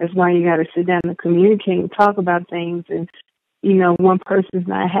 That's why you got to sit down and communicate and talk about things. And, you know, one person's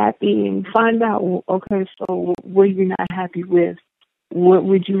not happy, and find out, okay, so what are you not happy with? What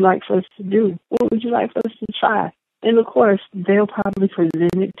would you like for us to do? What would you like for us to try? And, of course, they'll probably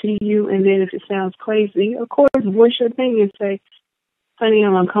present it to you. And then if it sounds crazy, of course, voice your opinion and say, honey,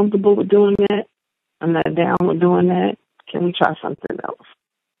 I'm uncomfortable with doing that. I'm not down with doing that. Can we try something else?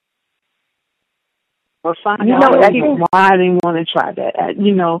 Or find out why they want to try that.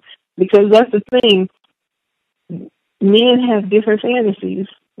 You know, because that's the thing. Men have different fantasies.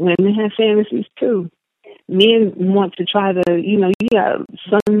 Women have fantasies too. Men want to try to, you know, you got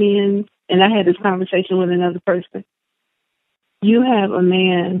some men, and I had this conversation with another person. You have a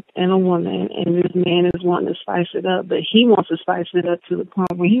man and a woman, and this man is wanting to spice it up, but he wants to spice it up to the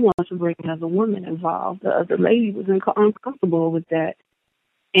point where he wants to bring another woman involved. The other lady was uncomfortable with that.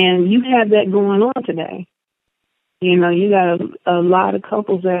 And you have that going on today. You know, you got a lot of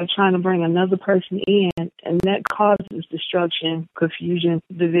couples that are trying to bring another person in, and that causes destruction, confusion,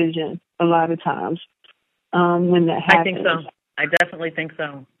 division a lot of times when that happens. I think so. I definitely think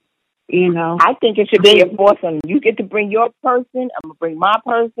so. You know, I think it should be a foursome. You get to bring your person, I'm gonna bring my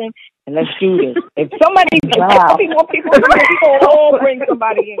person, and let's do this. If somebody more people all bring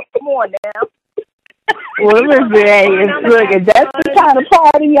somebody in. Come on now. Well, listen, look, if that's the kind of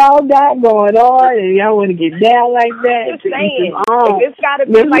party y'all got going on, and y'all want to get down like that, if it's got to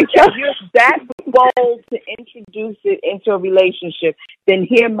be like that, you're that bold to introduce it into a relationship, then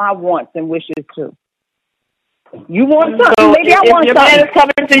hear my wants and wishes too. You want something? So maybe I want something. If your man is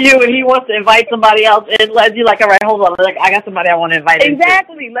coming to you and he wants to invite somebody else, and you're like, all right, hold on, like I got somebody I want to invite.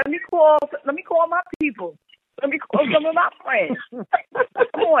 Exactly. Let me call my people. Let me call some of my friends.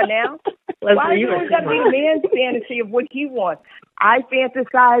 Come on now. Why do you always got to be the man's fantasy of what he wants? I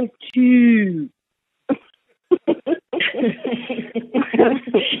fantasize too.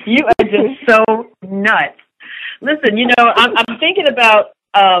 You are just so nuts. Listen, I'm thinking about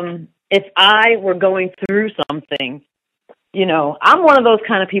if I were going through something, I'm one of those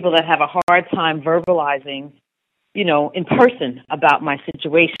kind of people that have a hard time verbalizing, in person about my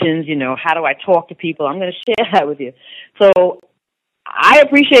situations, how do I talk to people? I'm going to share that with you. So I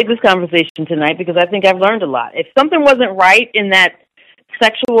appreciate this conversation tonight because I think I've learned a lot. If something wasn't right in that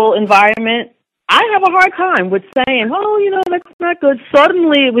sexual environment, I have a hard time with saying, that's not good.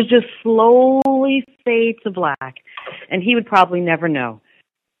 Suddenly it was just slowly fade to black, and he would probably never know.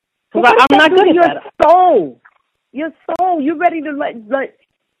 Because I'm not good at that. Your soul, you're ready to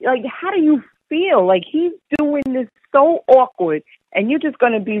how do you feel? Like, he's doing this so awkward, and you're just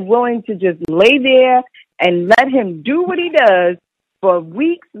going to be willing to just lay there and let him do what he does for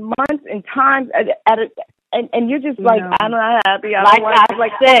weeks, months, and times and you're just like, I'm not happy.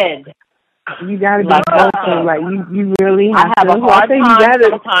 Like I said. You gotta be vocal, like you really have to. I have a hard time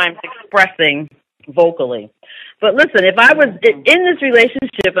sometimes expressing vocally. But listen, if I was in this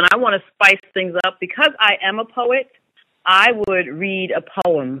relationship and I want to spice things up, because I am a poet, I would read a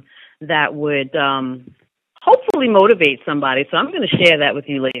poem that would hopefully motivate somebody. So I'm going to share that with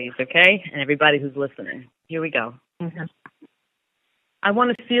you ladies, okay? And everybody who's listening. Here we go. Mm-hmm. I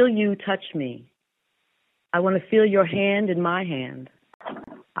want to feel you touch me. I want to feel your hand in my hand.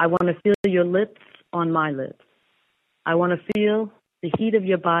 I want to feel your lips on my lips. I want to feel the heat of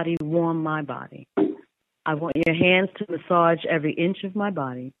your body warm my body. I want your hands to massage every inch of my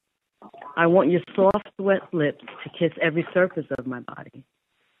body. I want your soft, wet lips to kiss every surface of my body.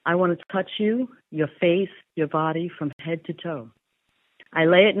 I want to touch you, your face, your body from head to toe. I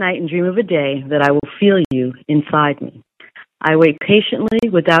lay at night and dream of a day that I will feel you inside me. I wait patiently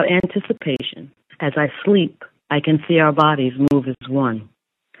without anticipation. As I sleep, I can see our bodies move as one.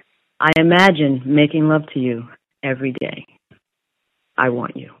 I imagine making love to you every day. I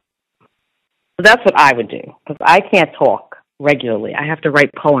want you. So that's what I would do, because I can't talk regularly. I have to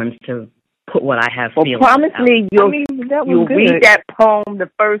write poems to put what I have feeling. Well, promise me you'll read that poem the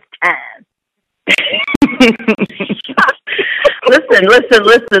first time.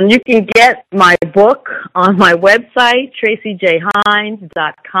 Listen. You can get my book on my website,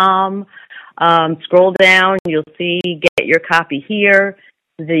 TracyJHines.com. Scroll down, you'll see Get Your Copy Here.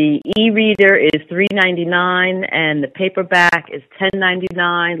 The e-reader is $3.99 and the paperback is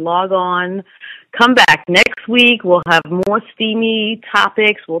 $10.99. Log on. Come back next week. We'll have more steamy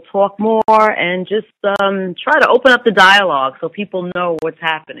topics. We'll talk more and just try to open up the dialogue so people know what's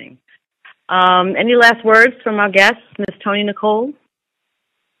happening. Any last words from our guest, Ms. Toni Nicole?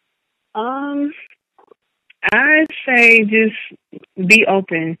 I'd say just be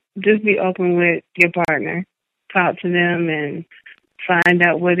open. Just be open with your partner. Talk to them and find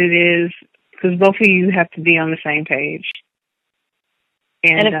out what it is, because both of you have to be on the same page.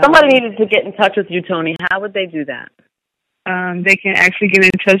 And if somebody needed to get in touch with you, Toni, how would they do that? They can actually get in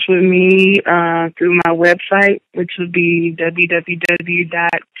touch with me through my website, which would be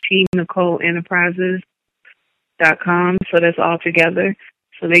www.tnicoleenterprises.com. So that's all together.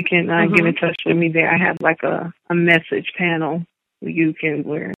 So they can get in touch with me there. I have like a message panel where you can,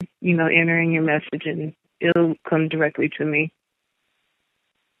 enter in your message and it'll come directly to me.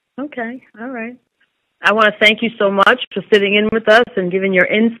 Okay. All right. I want to thank you so much for sitting in with us and giving your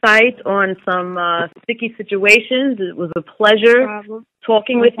insight on some sticky situations. It was a pleasure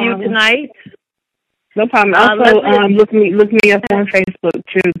talking with you tonight. No problem. Also, look me up on Facebook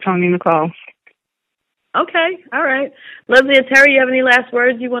too, Toni Nicole. Okay. All right. Leslie and Terry, you have any last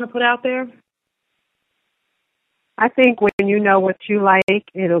words you want to put out there? I think when you know what you like,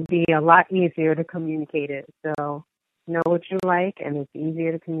 it'll be a lot easier to communicate it. So know what you like, and it's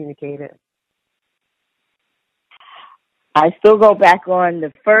easier to communicate it. I still go back on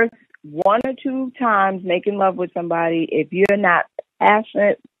the first 1 or 2 times making love with somebody. If you're not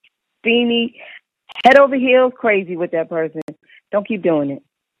passionate, steamy, head over heels crazy with that person, don't keep doing it.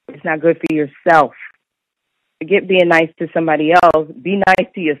 It's not good for yourself. Forget being nice to somebody else. Be nice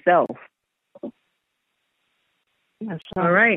to yourself. All right.